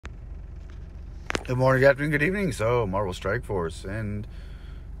Good morning, good afternoon, good evening. So, Marvel Strike Force, and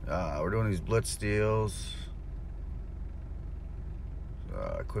we're doing these blitz deals.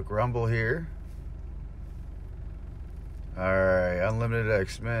 Quick rumble here. Alright, Unlimited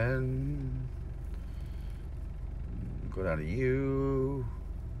X-Men. Go down to you.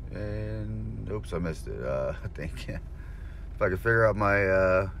 And, oops, I missed it. I think, if I can figure out my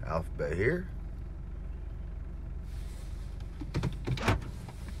alphabet here.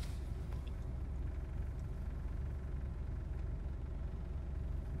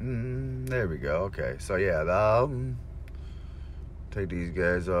 There we go. Okay, so yeah, take these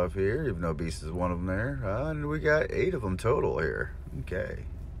guys off here. Even though Beast is one of them there, and we got 8 of them total here. Okay.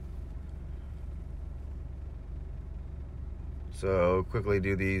 So quickly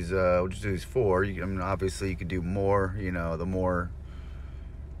do these. We'll just do these 4. I mean, obviously you could do more. You know, the more.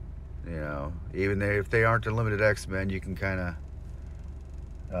 You know, even if they aren't unlimited X-Men, you can kind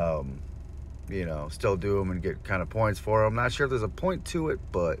of, you know, still do them and get kind of points for them. Not sure if there's a point to it,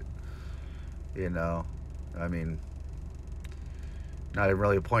 but you know, I mean, not even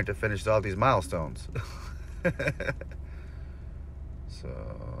really a point to finish all these milestones. So,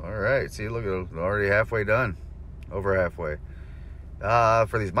 all right, see, look at it, already halfway done, over halfway.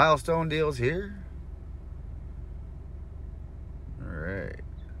 For these milestone deals here, all right,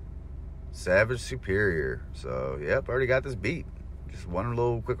 Savage Superior. So, yep, already got this beat. Just one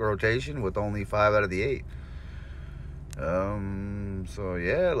little quick rotation with only 5 out of the 8. So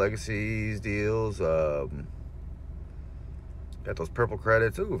yeah, legacies, deals, got those purple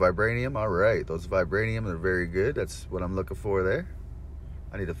credits. Ooh, vibranium. All right, those vibranium are very good. That's what I'm looking for there.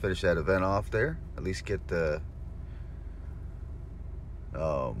 I need to finish that event off there. At least get the,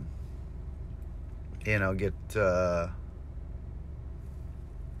 you know, get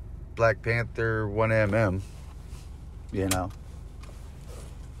Black Panther 1mm, you know.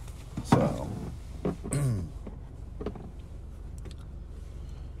 So,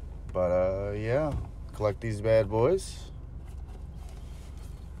 but yeah, collect these bad boys.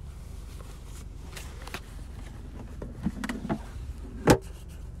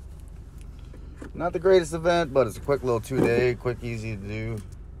 Not the greatest event, but it's a quick little 2-day, quick, easy to do.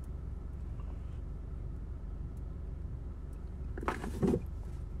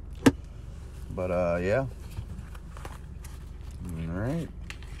 But yeah. All right.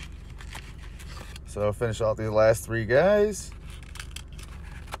 So I'll finish off these last 3 guys.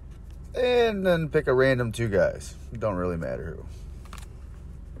 And then pick a random 2 guys. Don't really matter who.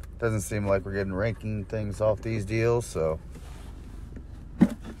 Doesn't seem like we're getting ranking things off these deals, so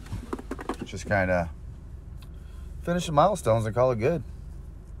just kind of finish the milestones and call it good.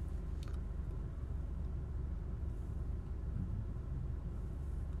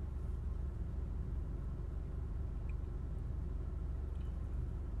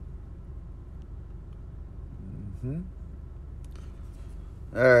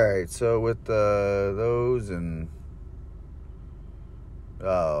 Alright, so with those and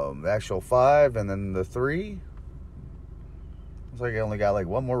the actual 5 and then the 3, looks like I only got like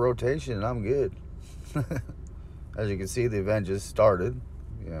 1 more rotation and I'm good. As you can see, the event just started,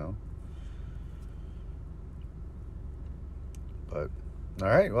 you know. But,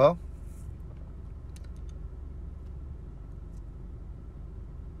 alright, well.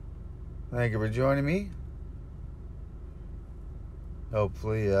 Thank you for joining me.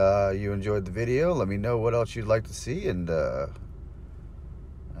 Hopefully you enjoyed the video. Let me know what else you'd like to see, and I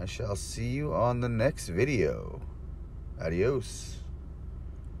shall see you on the next video. Adios.